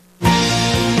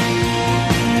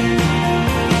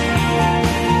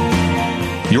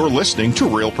You're listening to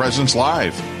Real Presence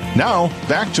Live. Now,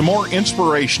 back to more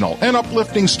inspirational and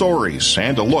uplifting stories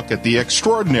and a look at the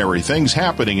extraordinary things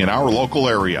happening in our local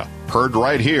area. Heard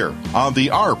right here on the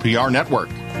RPR Network.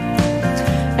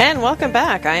 And welcome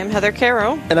back. I am Heather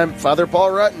Caro. And I'm Father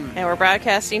Paul Rutten. And we're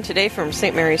broadcasting today from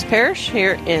St. Mary's Parish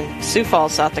here in Sioux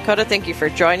Falls, South Dakota. Thank you for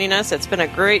joining us. It's been a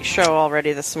great show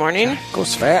already this morning. It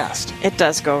goes fast. It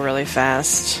does go really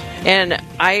fast. And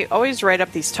I always write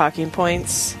up these talking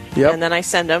points, and then I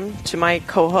send them to my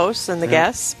co-hosts and the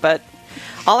guests. But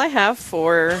all I have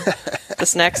for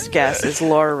this next guest is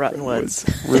Laura Rutten Woods.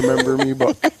 Remember Me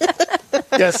book.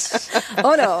 Yes.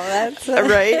 Oh, no. That's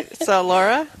right. So,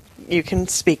 Laura, you can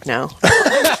speak now.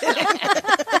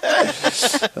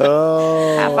 Half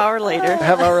hour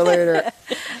later.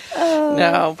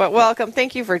 No, but welcome.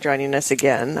 Thank you for joining us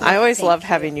again. I always love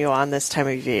having you on this time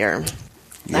of year.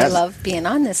 Yes. I love being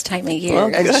on this time of year.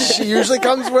 Well, and she usually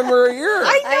comes when we're here.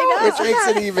 I know. Which makes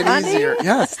it even easier.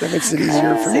 Yes, that makes it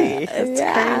easier for me. It's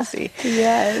crazy.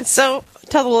 Yes. So,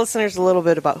 tell the listeners a little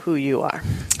bit about who you are.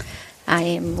 I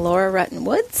am Laura Rutten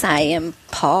Woods. I am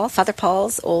Father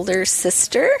Paul's older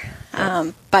sister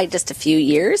by just a few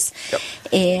years. Yep.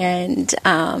 And,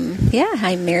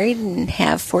 I'm married and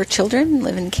have 4 children,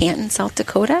 live in Canton, South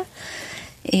Dakota.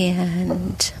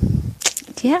 And,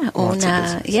 own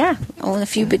a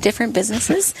few different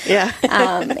businesses.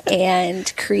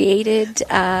 And created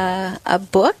a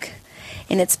book.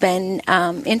 And it's been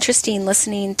interesting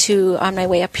listening to, on my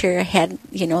way up here, I had,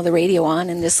 the radio on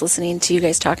and just listening to you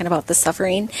guys talking about the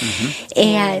suffering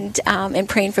and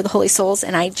praying for the holy souls.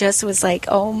 And I just was like,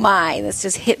 oh my, this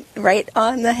just hit right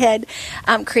on the head.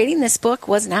 Creating this book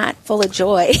was not full of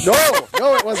joy.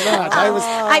 No, it was not. I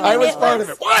was part of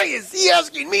it. Why is he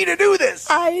asking me to do this?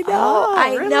 I know.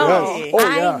 I know. Yes. Oh,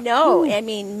 yeah. I know. I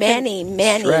mean, many.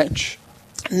 Stretch.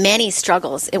 Many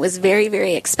struggles. It was very,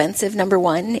 very expensive, number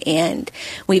one, and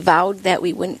we vowed that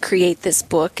we wouldn't create this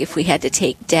book if we had to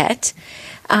take debt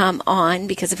on,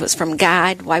 because if it was from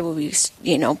God, why would we,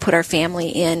 put our family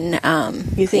in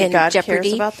you think in God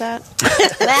jeopardy? Cares about that?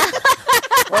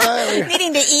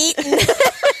 Needing to eat.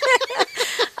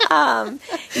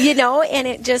 And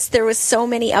it just, there was so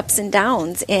many ups and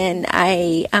downs, and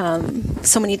I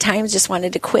so many times just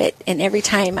wanted to quit. And every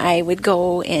time I would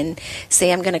go and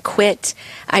say I'm going to quit,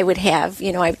 I would have,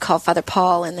 I'd call Father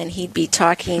Paul, and then he'd be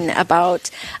talking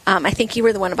about, I think you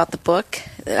were the one about the book,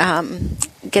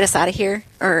 Get Us Out of Here,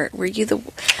 or were you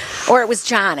or it was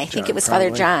John. I think it was probably.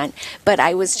 Father John. But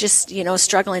I was just,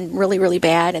 struggling really, really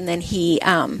bad. And then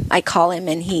I call him,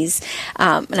 and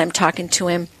and I'm talking to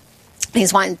him.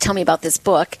 He's wanting to tell me about this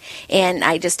book, and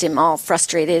I just am all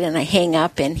frustrated, and I hang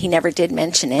up, and he never did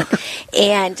mention it.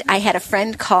 And I had a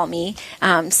friend call me,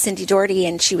 Cindy Doherty,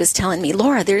 and she was telling me,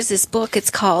 Laura, there's this book. It's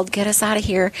called Get Us Out of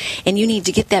Here, and you need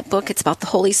to get that book. It's about the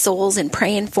holy souls and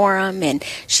praying for them. And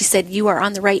she said, you are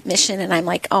on the right mission. And I'm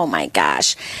like, oh, my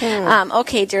gosh.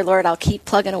 Okay, dear Lord, I'll keep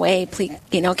plugging away. Please,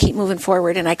 keep moving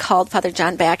forward. And I called Father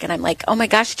John back, and I'm like, oh, my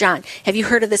gosh, John, have you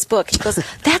heard of this book? He goes,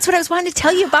 that's what I was wanting to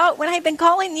tell you about when I've been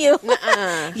calling you.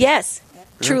 Yes,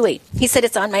 truly. He said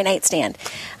it's on my nightstand.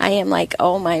 I am like,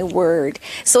 oh my word.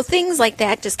 So things like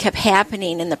that just kept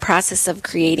happening in the process of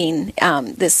creating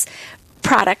this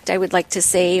product, I would like to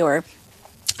say, or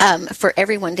for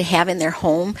everyone to have in their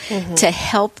home to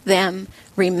help them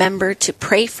remember to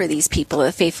pray for these people,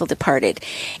 the faithful departed.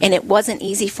 And it wasn't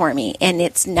easy for me. And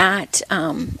it's not,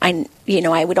 I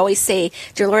would always say,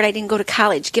 dear Lord, I didn't go to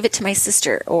college. Give it to my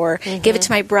sister, or give it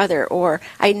to my brother, or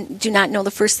I do not know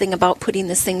the first thing about putting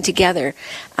this thing together.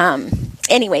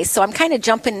 Anyway, so I'm kind of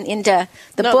jumping into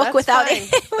the book without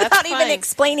even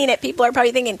explaining it. People are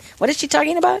probably thinking, what is she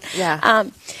talking about? Yeah.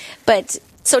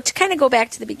 So to kind of go back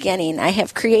to the beginning, I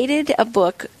have created a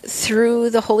book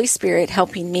through the Holy Spirit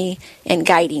helping me and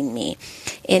guiding me.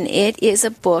 And it is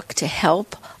a book to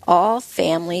help all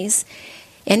families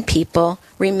and people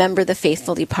remember the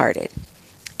faithful departed.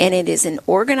 And it is an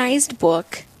organized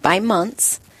book by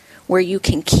months where you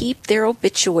can keep their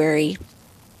obituary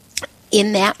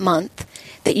in that month,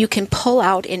 that you can pull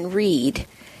out and read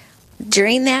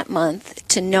during that month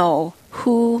to know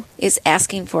who is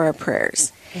asking for our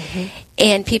prayers.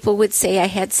 And people would say, I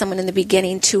had someone in the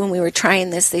beginning, too, when we were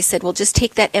trying this, they said, well, just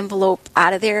take that envelope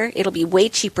out of there. It'll be way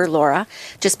cheaper, Laura.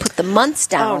 Just put the months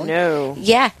down. Oh, no.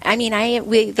 Yeah. I mean,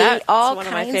 that's all one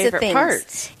kinds of my favorite of things.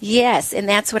 Parts. Yes, and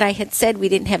that's what I had said. We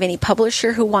didn't have any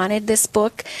publisher who wanted this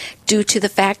book due to the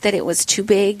fact that it was too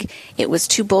big, it was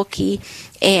too bulky.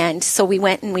 And so we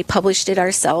went and we published it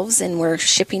ourselves, and we're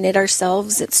shipping it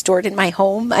ourselves. It's stored in my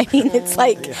home. I mean, it's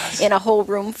like in a whole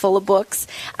room full of books.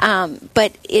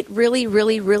 But it really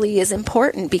really, really is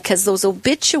important, because those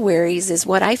obituaries is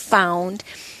what I found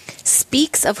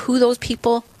speaks of who those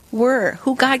people were,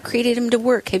 who God created them to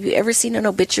work. Have you ever seen an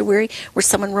obituary where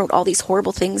someone wrote all these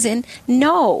horrible things in?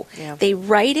 No. Yeah. They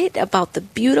write it about the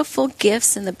beautiful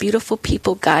gifts and the beautiful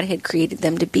people God had created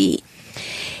them to be.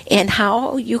 And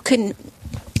how you can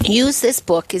use this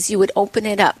book is you would open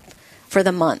it up for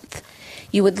the month.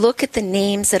 You would look at the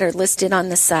names that are listed on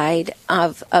the side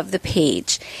of the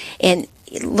page and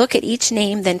look at each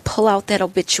name, then pull out that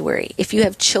obituary. If you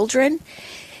have children,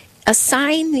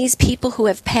 assign these people who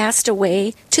have passed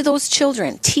away to those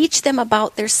children. Teach them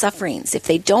about their sufferings. If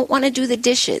they don't want to do the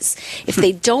dishes, if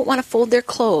they don't want to fold their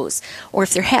clothes, or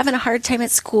if they're having a hard time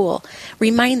at school,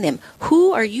 remind them,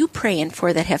 who are you praying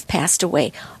for that have passed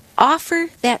away? Offer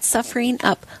that suffering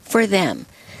up for them.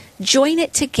 Join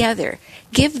it together.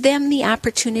 Give them the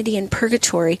opportunity in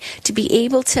purgatory to be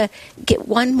able to get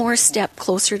one more step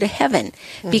closer to heaven,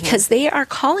 because they are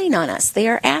calling on us. They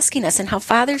are asking us. And how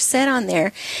Father said on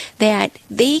there that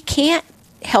they can't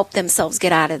help themselves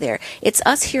get out of there. It's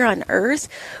us here on earth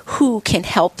who can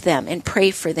help them and pray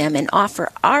for them and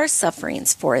offer our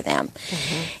sufferings for them.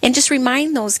 And just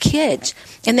remind those kids,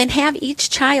 and then have each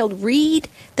child read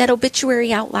that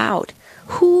obituary out loud,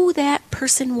 who that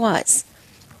person was.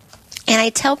 And I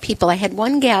tell people, I had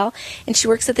one gal, and she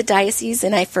works at the diocese,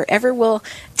 and I forever will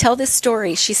tell this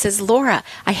story. She says, Laura,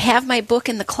 I have my book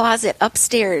in the closet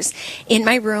upstairs in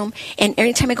my room, and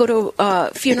every time I go to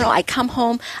a funeral, I come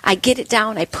home, I get it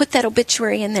down, I put that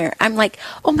obituary in there. I'm like,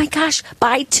 oh my gosh,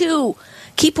 buy two.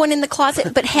 Keep one in the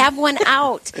closet, but have one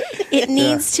out. It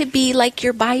needs to be like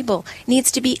your Bible. It needs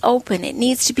to be open. It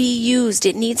needs to be used.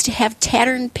 It needs to have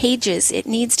tattered pages. It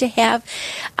needs to have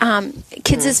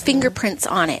kids' fingerprints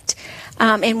on it.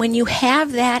 And when you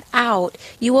have that out,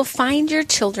 you will find your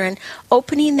children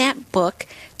opening that book,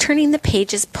 turning the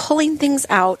pages, pulling things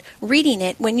out, reading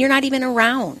it when you're not even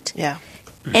around. Yeah.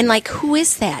 And like, who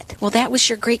is that? Well, that was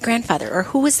your great-grandfather. Or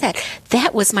who was that?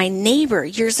 That was my neighbor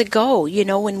years ago, you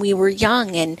know, when we were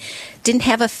young and didn't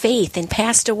have a faith and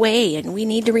passed away, and we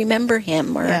need to remember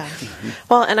him. Or, yeah.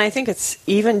 Well, and I think it's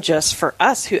even just for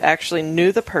us who actually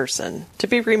knew the person to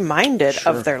be reminded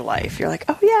of their life. You're like,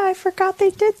 oh, yeah, I forgot they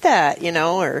did that, you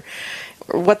know, or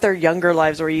what their younger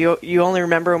lives were. You only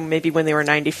remember them maybe when they were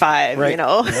 95, you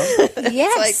know. Yep.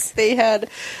 Yes. Like they had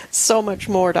so much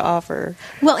more to offer.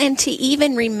 Well, and to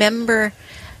even remember,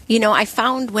 you know, I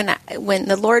found when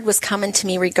the Lord was coming to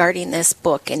me regarding this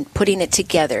book and putting it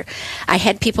together, I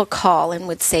had people call and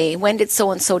would say, when did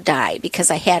so-and-so die?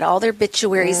 Because I had all their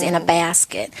obituaries in a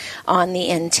basket on the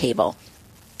end table.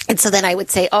 And so then I would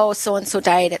say, oh, so-and-so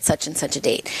died at such and such a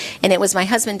date. And it was my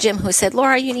husband, Jim, who said,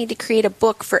 Laura, you need to create a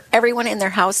book for everyone in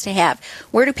their house to have.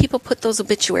 Where do people put those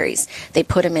obituaries? They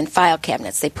put them in file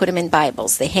cabinets. They put them in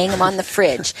Bibles. They hang them on the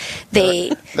fridge.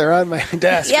 They're on my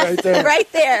desk right there.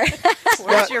 Right there.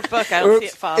 Where's your book? I don't see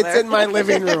it, Father. It's in my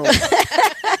living room.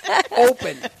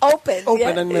 Open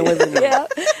in my living room. Yeah.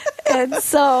 And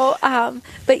so,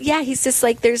 but yeah, he's just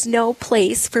like, there's no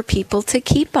place for people to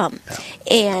keep them.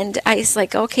 And I was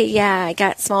like, okay, yeah, I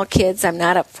got small kids. I'm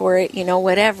not up for it, you know,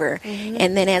 whatever.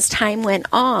 And then as time went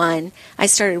on, I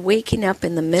started waking up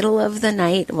in the middle of the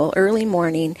night, well, early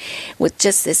morning, with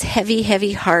just this heavy,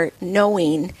 heavy heart,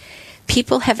 knowing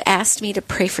people have asked me to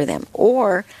pray for them,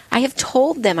 or I have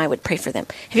told them I would pray for them.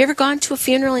 Have you ever gone to a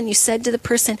funeral and you said to the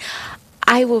person,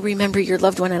 I will remember your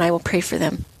loved one and I will pray for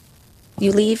them?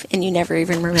 You leave and you never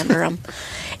even remember them.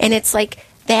 And it's like,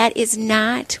 that is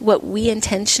not what we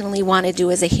intentionally want to do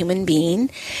as a human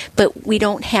being, but we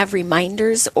don't have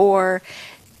reminders or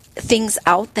things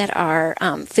out that are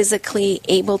physically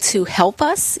able to help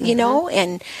us, you know?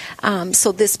 And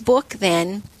so this book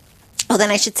then, well, then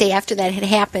I should say after that had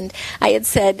happened, I had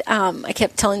said, I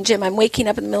kept telling Jim, I'm waking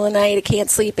up in the middle of the night, I can't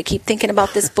sleep, I keep thinking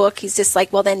about this book. He's just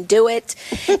like, well, then do it.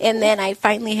 And then I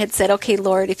finally had said, okay,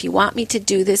 Lord, if you want me to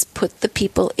do this, put the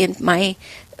people in my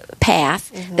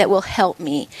path that will help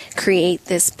me create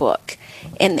this book.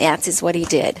 And that is what he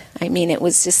did. I mean, it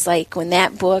was just like when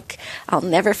that book, I'll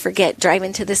never forget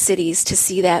driving to the cities to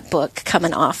see that book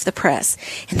coming off the press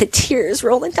and the tears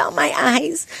rolling down my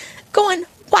eyes going,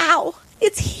 wow,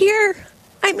 it's here.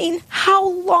 I mean, how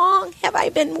long have I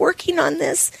been working on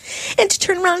this? And to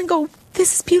turn around and go,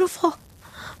 this is beautiful.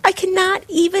 I cannot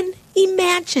even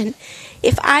imagine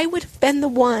if I would have been the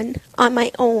one on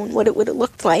my own, what it would have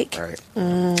looked like. Right.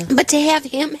 But to have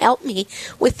him help me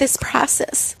with this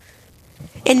process.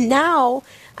 And now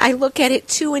I look at it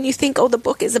too, and you think, oh, the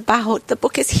book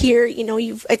is here, you know,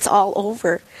 it's all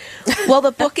over. Well,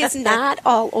 the book is not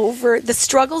all over. The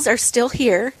struggles are still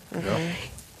here.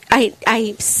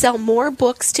 I sell more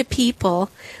books to people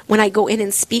when I go in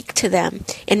and speak to them.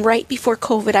 And right before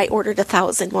COVID, I ordered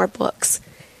 1,000 more books.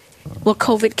 Well,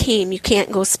 COVID came. You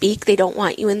can't go speak. They don't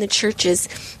want you in the churches.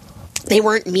 They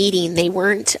weren't meeting. They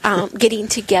weren't getting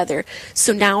together.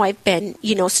 So now I've been,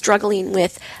 struggling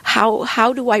with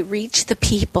how do I reach the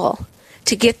people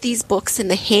to get these books in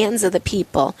the hands of the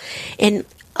people and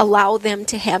allow them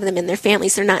to have them in their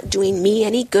families. They're not doing me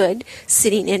any good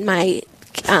sitting in my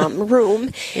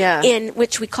room, in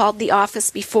which we called the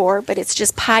office before, but it's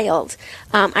just piled.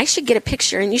 I should get a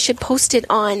picture and you should post it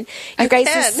on your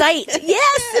guys' site.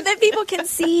 Yes, so that people can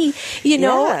see,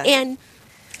 and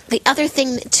the other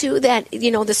thing, too, that,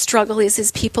 the struggle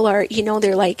is people are,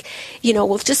 they're like,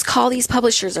 well, just call these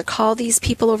publishers or call these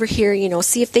people over here,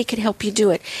 see if they could help you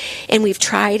do it. And we've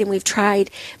tried.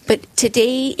 But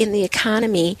today in the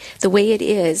economy, the way it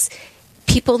is,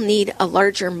 people need a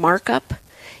larger markup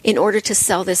in order to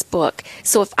sell this book.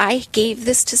 So if I gave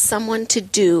this to someone to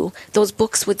do, those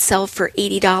books would sell for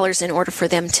 $80 in order for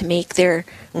them to make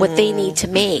what they need to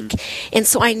make. And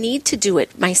so I need to do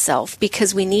it myself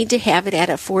because we need to have it at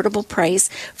an affordable price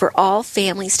for all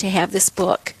families to have this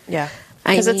book. Yeah.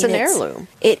 Because it's an heirloom.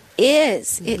 It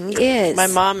is. It is.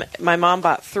 My mom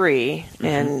bought 3,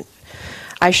 and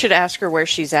I should ask her where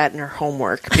she's at in her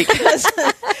homework because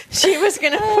she was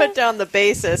going to put down the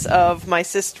basis of my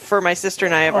sister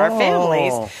and I of our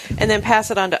families, and then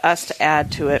pass it on to us to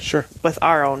add to it with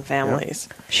our own families.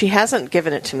 Yeah. She hasn't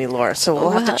given it to me, Laura, so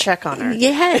we'll have to check on her.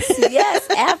 Yes,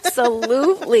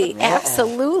 absolutely,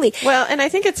 absolutely. Well, and I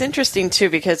think it's interesting too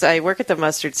because I work at the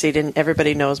Mustard Seed, and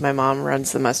everybody knows my mom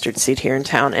runs the Mustard Seed here in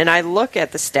town. And I look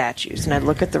at the statues, and I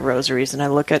look at the rosaries, and I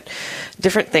look at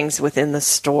different things within the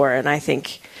store, and I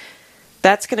think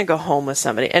that's going to go home with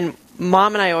somebody. And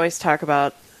Mom and I always talk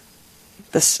about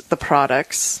the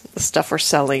products, the stuff we're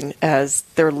selling, as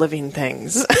they're living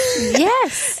things.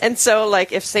 Yes. And so,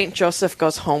 like, if St. Joseph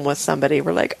goes home with somebody,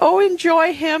 we're like, oh,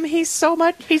 enjoy him. He's so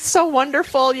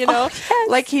wonderful, yes.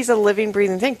 Like he's a living,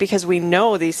 breathing thing, because we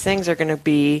know these things are going to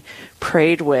be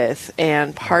prayed with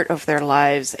and part of their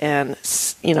lives and,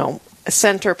 a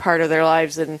center part of their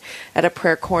lives and at a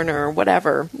prayer corner or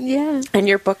whatever. Yeah. And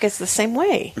your book is the same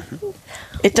way. Mm-hmm.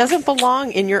 It doesn't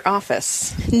belong in your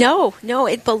office. No,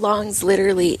 it belongs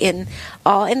literally in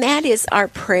all. And that is our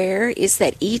prayer, is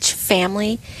that each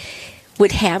family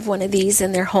would have one of these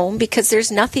in their home because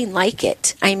there's nothing like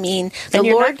it. I mean, the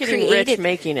Lord Lord not getting created rich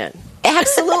making it.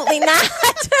 Absolutely not.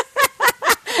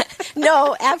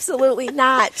 No, absolutely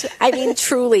not. I mean,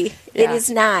 truly, it is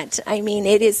not. I mean,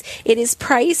 it is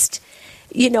priced,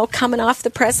 coming off the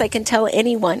press. I can tell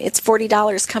anyone it's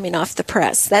 $40 coming off the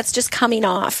press. That's just coming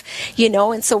off,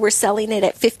 and so we're selling it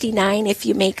at $59 if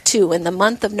you make 2. In the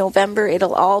month of November,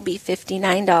 it'll all be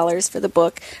 $59 for the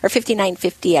book, or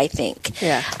 $59.50, I think.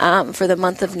 Yeah. For the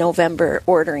month of November,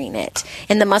 ordering it.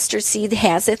 And the Mustard Seed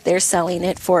has it. They're selling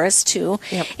it for us too.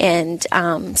 Yep.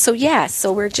 And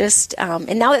so we're just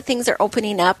and now that things are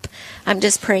opening up, I'm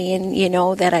just praying,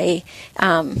 that I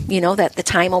that the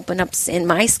time open up in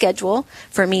my schedule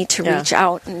for me to reach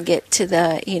out and get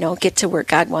to where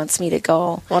God wants me to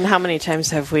go. Well, and how many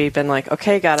times have we been like,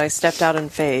 okay, God, I stepped out in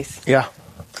faith. Yeah.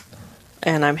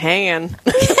 And I'm hanging.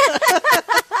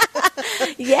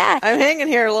 Yeah. I'm hanging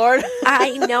here, Lord.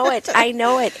 I know it.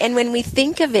 And when we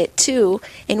think of it, too,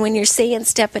 and when you're saying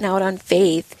stepping out on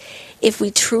faith, if we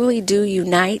truly do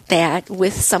unite that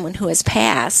with someone who has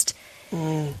passed,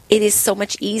 it is so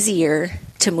much easier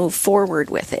to move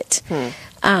forward with it.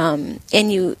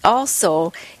 And you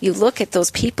look at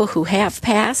those people who have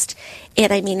passed,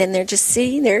 and they're just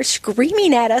sitting there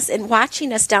screaming at us and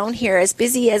watching us down here as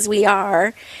busy as we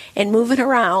are and moving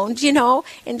around,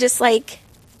 and just like,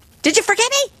 did you forget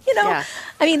me? Yeah.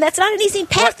 That's not an easy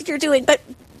path that you're doing, but,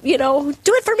 do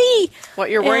it for me. What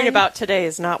you're worried about today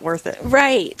is not worth it.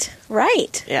 Right.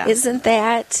 Yeah. Isn't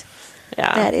that?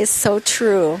 Yeah. That is so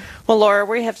true. Well, Laura,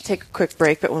 we have to take a quick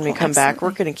break, but when we come back,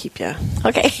 we're going to keep you.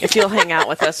 Okay. If you'll hang out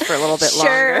with us for a little bit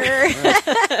longer.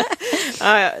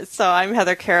 Sure. So I'm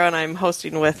Heather Caro, and I'm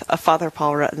hosting with Father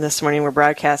Paul Rutten this morning. We're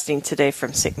broadcasting today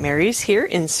from St. Mary's here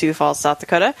in Sioux Falls, South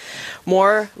Dakota.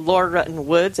 More Laura Rutten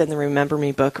Woods and the Remember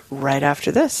Me book right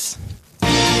after this.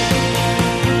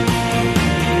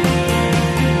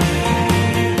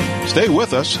 Stay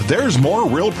with us. There's more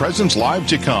Real Presence Live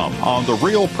to come on the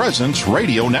Real Presence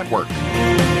Radio Network.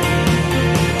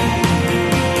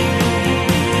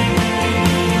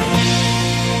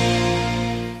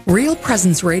 Real Presence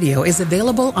Presence Radio is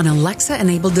available on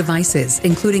Alexa-enabled devices,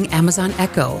 including Amazon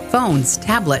Echo, phones,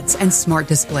 tablets, and smart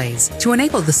displays. To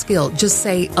enable the skill, just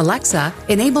say, Alexa,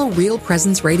 enable Real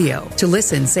Presence Radio. To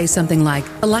listen, say something like,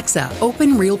 Alexa,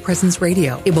 open Real Presence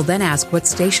Radio. It will then ask what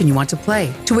station you want to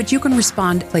play, to which you can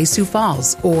respond, play Sioux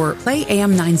Falls, or play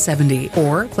AM 970,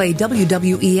 or play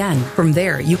WWEN. From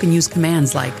there, you can use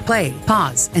commands like play,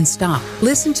 pause, and stop.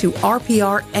 Listen to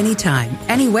RPR anytime,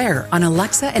 anywhere on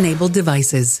Alexa-enabled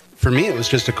devices. For me, it was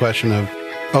just a question of,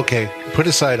 okay, put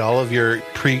aside all of your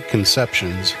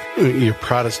preconceptions, your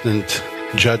Protestant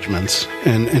judgments,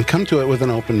 and come to it with an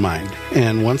open mind.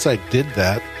 And once I did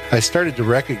that, I started to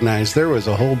recognize there was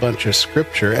a whole bunch of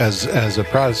scripture, as a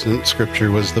Protestant,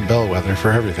 scripture was the bellwether for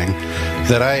everything,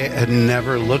 that I had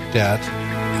never looked at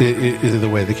the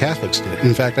way the Catholics did.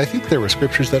 In fact, I think there were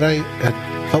scriptures that I had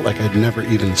felt like I'd never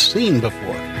even seen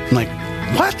before. I'm like,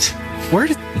 what? Where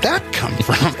did that come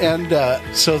from? And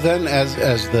so then as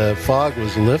the fog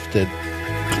was lifted,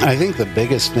 I think the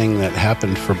biggest thing that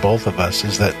happened for both of us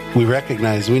is that we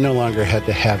recognized we no longer had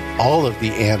to have all of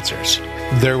the answers.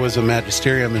 There was a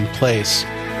magisterium in place,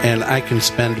 and I can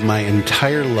spend my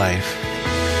entire life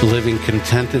living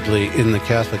contentedly in the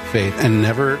Catholic faith and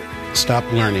never stop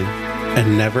learning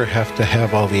and never have to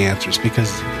have all the answers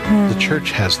because the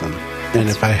church has them. And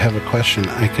if I have a question,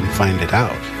 I can find it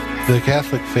out. The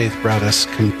Catholic faith brought us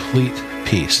complete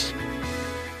peace.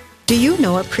 Do you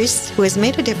know a priest who has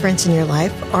made a difference in your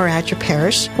life or at your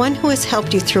parish? One who has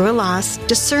helped you through a loss,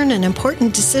 discern an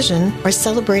important decision, or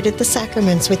celebrated the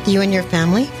sacraments with you and your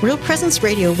family? Real Presence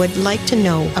Radio would like to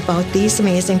know about these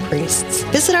amazing priests.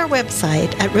 Visit our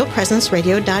website at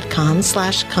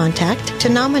realpresenceradio.com/contact to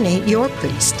nominate your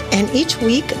priest. And each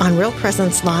week on Real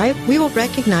Presence Live, we will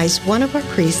recognize one of our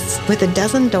priests with a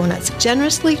dozen donuts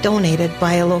generously donated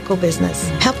by a local business.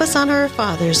 Help us honor our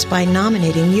fathers by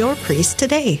nominating your priest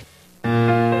today.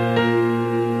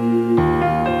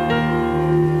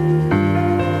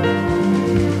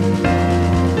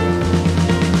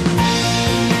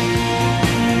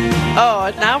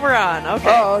 Oh, now we're on. Okay.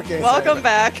 Oh, okay. Welcome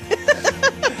back.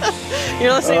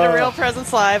 You're listening to Real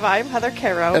Presence Live. I'm Heather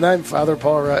Caro. And I'm Father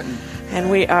Paul Rutten. And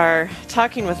we are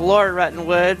talking with Laura Rutten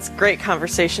Woods. Great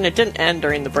conversation. It didn't end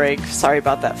during the break. Sorry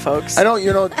about that, folks. I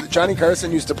know, Johnny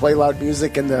Carson used to play loud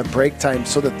music in the break time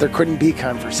so that there couldn't be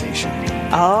conversation.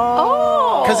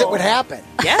 Oh. Because it would happen.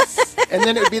 Yes. And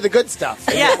then it would be the good stuff.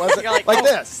 And yeah. It wasn't You're like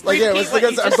this. Like, yeah, it was the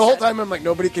good stuff. The whole time I'm like,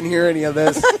 nobody can hear any of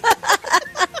this.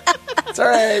 It's all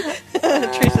right.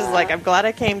 Teresa's like, I'm glad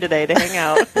I came today to hang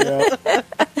out.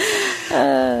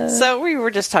 So we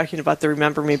were just talking about the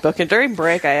Remember Me book, and during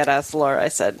break I had asked Laura, I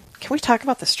said, can we talk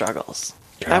about the struggles?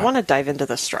 Yeah. I want to dive into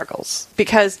the struggles,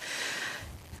 because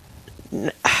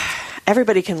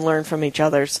everybody can learn from each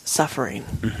other's suffering,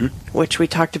 which we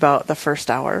talked about the first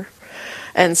hour.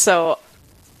 And so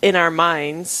in our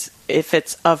minds, if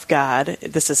it's of God,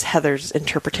 this is Heather's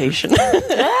interpretation.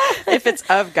 If it's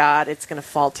of God, it's going to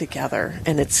fall together,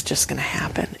 and it's just going to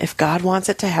happen. If God wants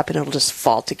it to happen, it'll just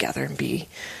fall together and be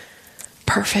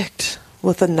perfect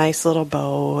with a nice little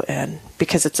bow, and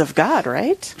because it's of God,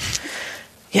 right?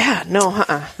 Yeah, no,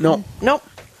 Nope,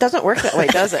 doesn't work that way,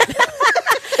 does it?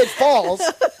 It falls.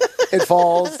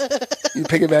 You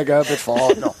pick it back up, it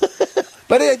falls. No.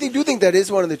 But I do think that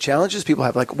is one of the challenges people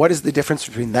have. Like, what is the difference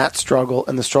between that struggle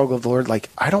and the struggle of the Lord? Like,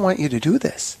 I don't want you to do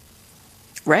this.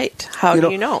 Right. How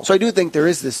do you know? So I do think there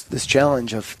is this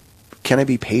challenge of, can I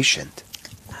be patient?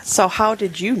 So how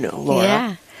did you know, Laura?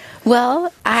 Yeah.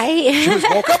 Well, She was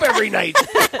woke up every night.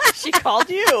 She called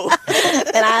you.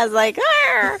 And I was like,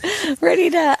 ready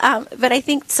to... but I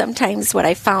think sometimes what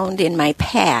I found in my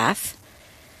path,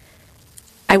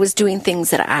 I was doing things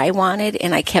that I wanted,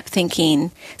 and I kept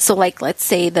thinking, so like, let's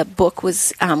say the book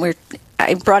was, I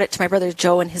brought it to my brother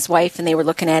Joe and his wife, and they were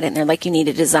looking at it, and they're like, you need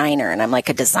a designer. And I'm like,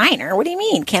 a designer? What do you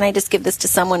mean? Can't I just give this to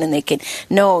someone and they can,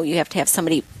 no, you have to have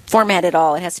somebody format it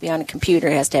all. It has to be on a computer.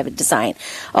 It has to have a design.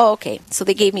 Oh, okay. So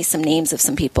they gave me some names of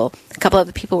some people. A couple of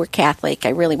the people were Catholic. I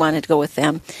really wanted to go with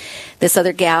them. This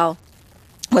other gal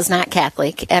was not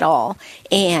Catholic at all.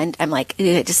 And I'm like,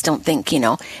 I just don't think,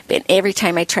 But every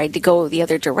time I tried to go the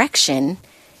other direction,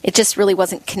 it just really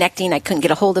wasn't connecting. I couldn't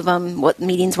get a hold of them. What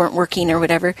meetings weren't working or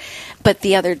whatever. But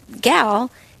the other gal,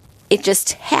 it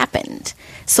just happened.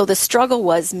 So the struggle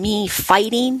was me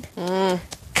fighting,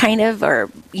 kind of, or,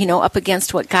 up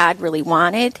against what God really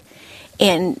wanted,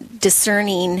 and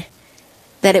discerning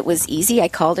that it was easy. I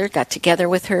called her, got together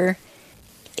with her.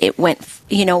 It went,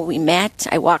 we met.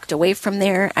 I walked away from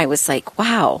there. I was like,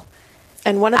 wow.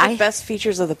 And one of the best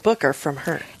features of the book are from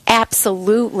her.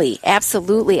 Absolutely.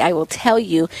 Absolutely. I will tell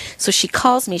you. So she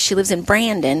calls me. She lives in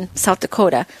Brandon, South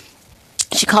Dakota.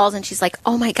 she calls and she's like,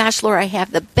 oh my gosh, Laura, I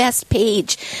have the best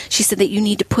page. She said that you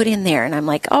need to put in there. And I'm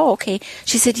like, oh, okay.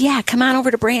 She said, yeah, come on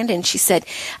over to Brandon. She said,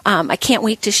 I can't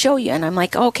wait to show you. And I'm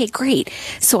like, okay, great.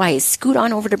 So I scoot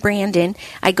on over to Brandon.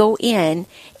 I go in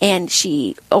and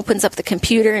she opens up the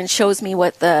computer and shows me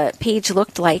what the page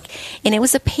looked like. And it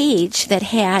was a page that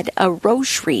had a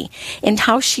rosary. And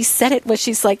how she said it was,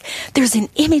 she's like, there's an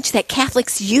image that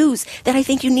Catholics use that I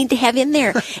think you need to have in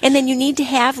there. And then you need to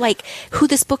have like who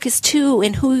this book is to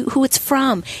and who it's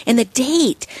from and the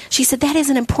date. She said, that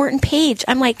is an important page.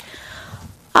 I'm like,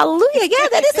 hallelujah, yeah,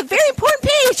 that is a very important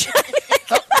page.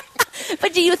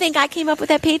 But do you think I came up with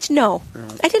that page? No,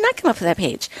 I did not come up with that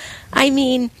page. I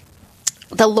mean,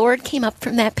 the Lord came up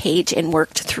from that page and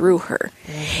worked through her.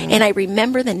 Mm-hmm. And I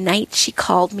remember the night she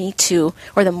called me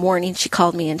or the morning she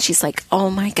called me, and she's like, oh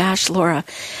my gosh, Laura,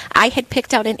 I had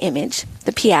picked out an image,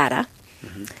 the Pieta.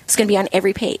 Mm-hmm. It's going to be on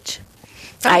every page.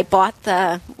 I bought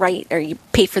you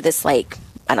pay for this, like,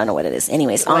 I don't know what it is.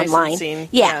 Anyways, online.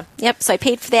 Yeah. Yep. So I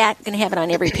paid for that. Going to have it on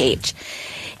every page.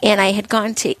 And I had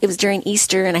it was during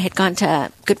Easter, and I had gone to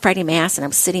Good Friday Mass, and I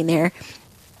was sitting there,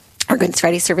 or Good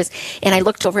Friday service, and I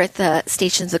looked over at the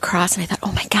Stations of the Cross, and I thought,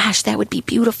 oh my gosh, that would be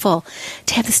beautiful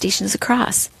to have the Stations of the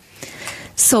Cross.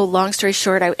 So long story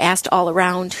short, I asked all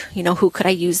around, who could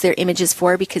I use their images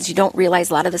for, because you don't realize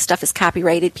a lot of the stuff is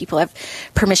copyrighted. People have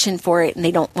permission for it, and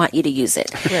they don't want you to use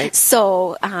it. Right.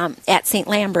 So at St.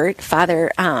 Lambert,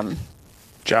 Father...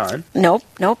 John? Nope.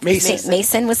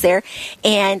 Mason was there,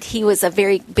 and he was a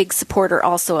very big supporter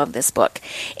also of this book.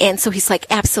 And so he's like,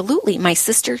 absolutely, my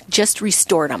sister just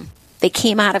restored them. They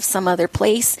came out of some other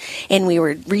place, and we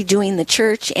were redoing the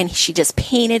church, and she just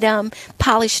painted them,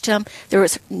 polished them. There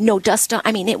was no dust on.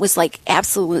 I mean, it was like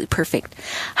absolutely perfect.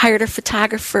 Hired a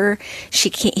photographer.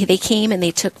 They came, and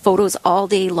they took photos all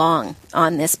day long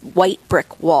on this white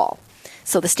brick wall.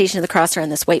 So the Station of the Cross are on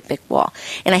this white brick wall.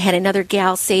 And I had another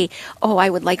gal say, oh, I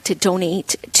would like to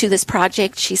donate to this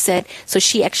project. She said, so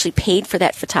she actually paid for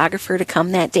that photographer to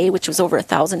come that day, which was over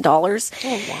 $1,000.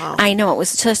 Oh, wow. I know, it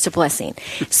was just a blessing.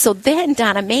 So then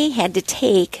Donna May had to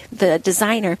take, the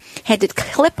designer, had to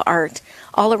clip art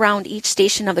all around each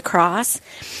Station of the Cross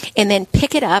and then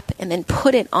pick it up and then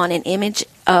put it on an image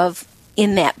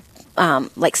in that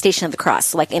like Station of the Cross,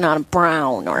 so like on a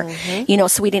brown or,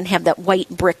 so we didn't have that white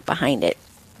brick behind it.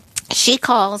 She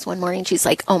calls one morning. She's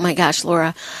like, oh my gosh,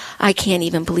 Laura, I can't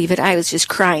even believe it. I was just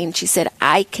crying. She said,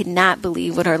 I could not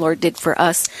believe what our Lord did for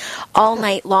us. All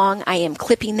night long, I am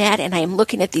clipping that and I am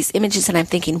looking at these images and I'm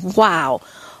thinking, wow,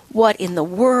 what in the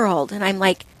world? And I'm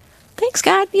like, thanks,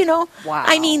 God, Wow.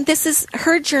 I mean, this is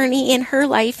her journey in her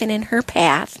life and in her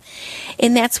path,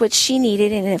 and that's what she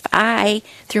needed. And if I,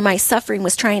 through my suffering,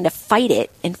 was trying to fight it,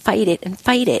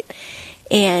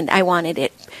 and I wanted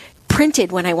it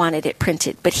printed when I wanted it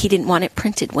printed, but he didn't want it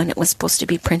printed when it was supposed to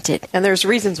be printed. And there's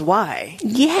reasons why.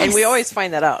 Yes. And we always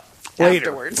find that out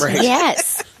afterwards. Right.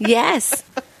 Yes.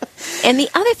 And the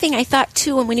other thing I thought,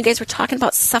 too, and when you guys were talking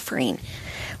about suffering,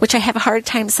 which I have a hard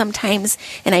time sometimes,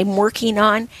 and I'm working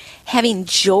on having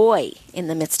joy in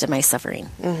the midst of my suffering.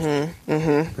 Mm-hmm.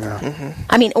 Mm-hmm. Yeah. Mm-hmm.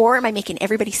 I mean, or am I making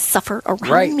everybody suffer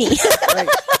around me? Right.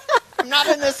 I'm not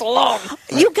in this alone.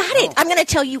 You got it. I'm going to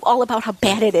tell you all about how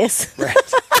bad it is. Right.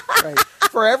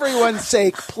 For everyone's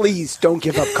sake, please don't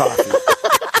give up coffee.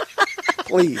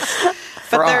 Please.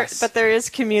 But there is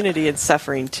community in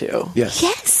suffering too.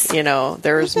 Yes.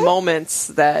 There's moments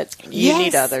that you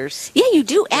need others. Yeah, you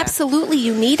do. Yeah. Absolutely,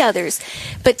 you need others.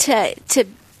 But to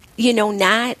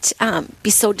not be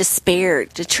so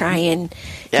despaired to try and,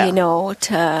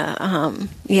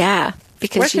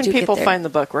 because where can people find the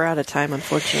book? We're out of time,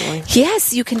 unfortunately.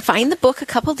 Yes, you can find the book a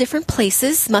couple different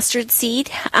places. Mustard Seed.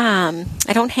 I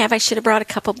should have brought a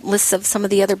couple lists of some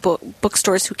of the other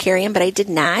bookstores who carry them, but I did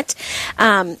not.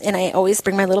 And I always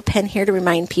bring my little pen here to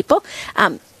remind people.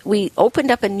 We opened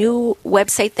up a new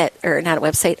website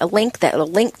a link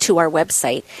to our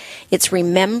website. It's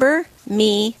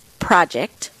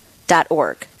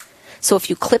remembermeproject.org. So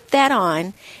if you clip that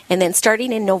on, and then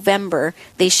starting in November,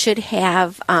 they should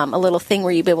have a little thing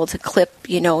where you'll be able to clip,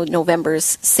 November's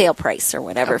sale price or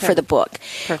whatever for the book.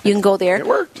 Perfect. You can go there. It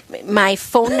worked. My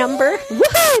phone number.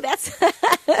 Woohoo! That's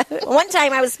one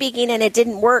time I was speaking and it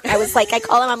didn't work. I was like, I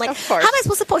call him. I'm like, how am I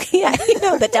supposed to book? Yeah,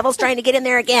 the devil's trying to get in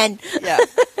there again. Yeah.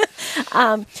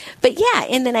 But yeah,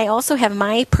 and then I also have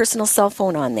my personal cell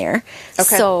phone on there.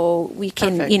 Okay. So we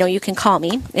can, perfect. You can call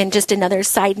me. And just another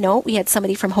side note, we had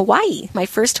somebody from Hawaii, my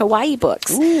first Hawaii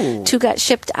books. Ooh. 2 got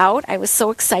shipped out. I was so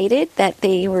excited that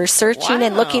they were searching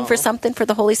and looking for something for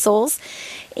the Holy Souls.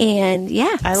 And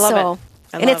yeah. I love it.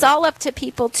 And it's all up to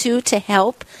people, too, to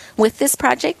help with this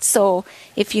project. So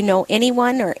if you know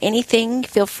anyone or anything,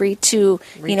 feel free to,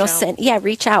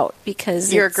 reach out,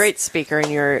 because you're a great speaker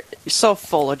and you're so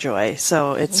full of joy.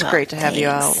 So it's great to have you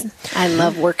out. I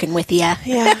love working with you. Yeah,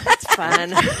 it's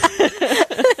fun.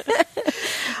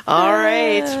 All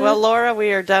right. Well, Laura,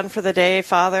 we are done for the day,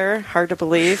 Father. Hard to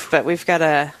believe, but we've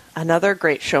got another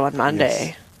great show on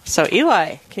Monday. Yes. So,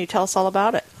 Eli, can you tell us all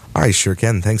about it? I sure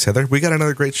can. Thanks, Heather. We got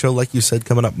another great show, like you said,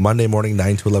 coming up Monday morning,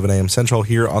 9 to 11 a.m. Central,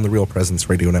 here on the Real Presence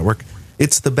Radio Network.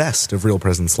 It's the best of Real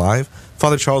Presence Live.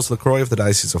 Father Charles LaCroix of the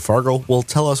Diocese of Fargo will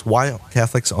tell us why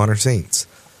Catholics honor saints.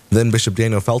 Then Bishop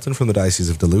Daniel Felton from the Diocese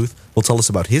of Duluth will tell us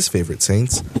about his favorite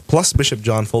saints. Plus, Bishop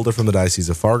John Folder from the Diocese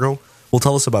of Fargo will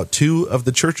tell us about two of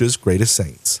the Church's greatest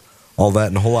saints. All that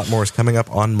and a whole lot more is coming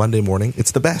up on Monday morning.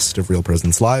 It's the best of Real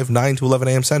Presence Live, 9 to 11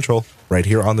 a.m. Central, right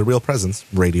here on the Real Presence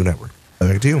Radio Network.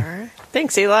 Back to you. All right.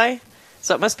 Thanks, Eli.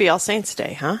 So it must be All Saints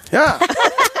Day, huh? Yeah.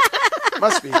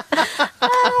 Must be.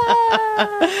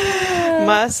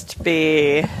 Must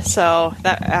be. So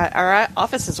that our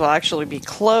offices will actually be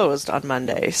closed on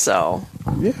Monday. So,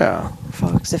 yeah,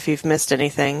 folks, if you've missed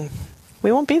anything,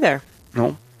 we won't be there.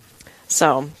 No.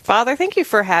 So, Father, thank you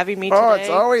for having me today. Oh, it's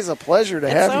always a pleasure to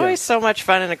have you. It's always so much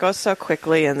fun, and it goes so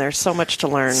quickly, and there's so much to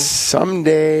learn.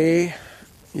 Someday,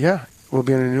 we'll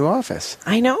be in a new office.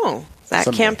 I know.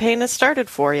 That campaign has started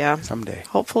for you. Someday.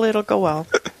 Hopefully it'll go well.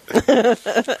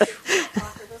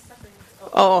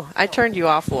 Oh, I turned you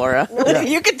off, Laura. Yeah.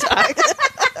 You can talk.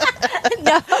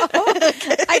 No.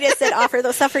 I just said offer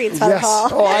those sufferings, Father Paul.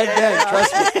 Oh, I've been.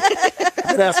 Trust me. I've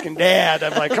been asking Dad.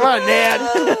 I'm like, come on,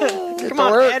 Dad. Come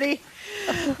on, Daddy.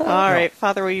 All right.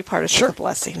 Father, will you part us with a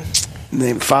blessing? In the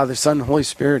name of Father, Son, and Holy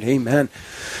Spirit, amen.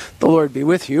 The Lord be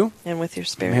with you. And with your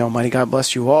spirit. May Almighty God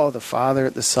bless you all, the Father,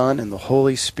 the Son, and the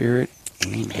Holy Spirit.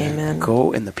 Amen. Amen.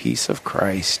 Go in the peace of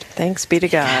Christ. Thanks be to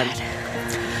God.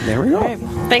 There we go. Right.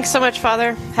 Thanks so much,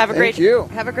 Father. Have a great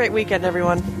weekend,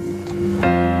 everyone.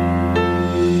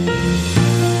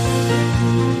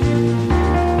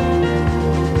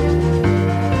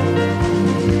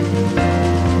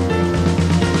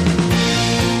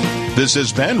 This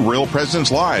has been Real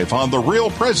Presence Live on the Real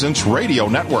Presence Radio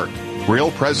Network.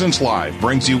 Real Presence Live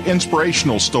brings you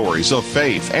inspirational stories of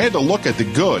faith and a look at the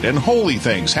good and holy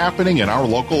things happening in our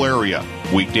local area.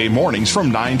 Weekday mornings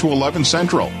from 9 to 11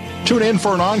 Central. Tune in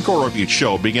for an encore of each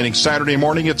show beginning Saturday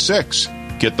morning at 6.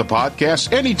 Get the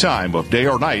podcast any time of day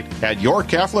or night at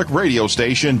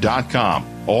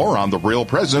yourcatholicradiostation.com or on the Real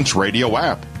Presence Radio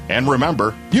app. And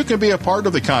remember, you can be a part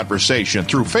of the conversation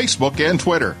through Facebook and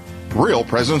Twitter. Real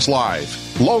Presence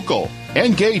Live. Local,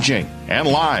 engaging, and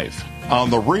live on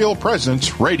the Real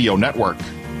Presence Radio Network.